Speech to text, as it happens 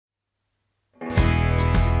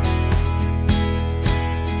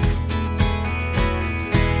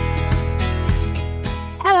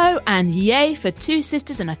and yay for Two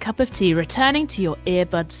Sisters and a Cup of Tea returning to your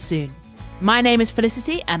earbuds soon. My name is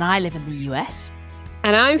Felicity and I live in the US.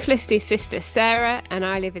 And I'm Felicity's sister Sarah and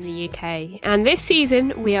I live in the UK. And this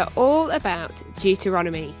season we are all about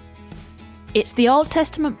Deuteronomy. It's the Old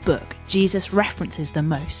Testament book Jesus references the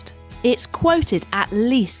most. It's quoted at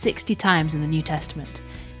least 60 times in the New Testament.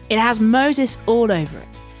 It has Moses all over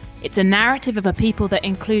it. It's a narrative of a people that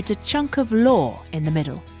includes a chunk of law in the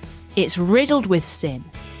middle. It's riddled with sin,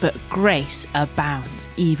 but grace abounds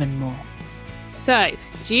even more. So,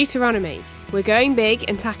 Deuteronomy. We're going big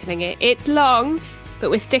and tackling it. It's long, but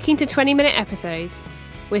we're sticking to 20-minute episodes.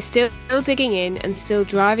 We're still digging in and still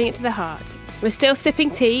driving it to the heart. We're still sipping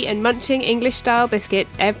tea and munching English-style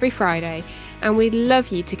biscuits every Friday, and we'd love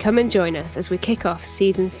you to come and join us as we kick off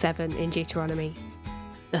Season 7 in Deuteronomy.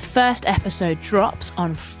 The first episode drops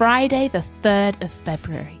on Friday the 3rd of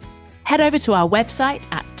February. Head over to our website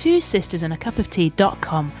at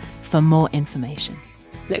twosistersandacupoftea.com for more information.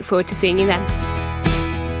 Look forward to seeing you then.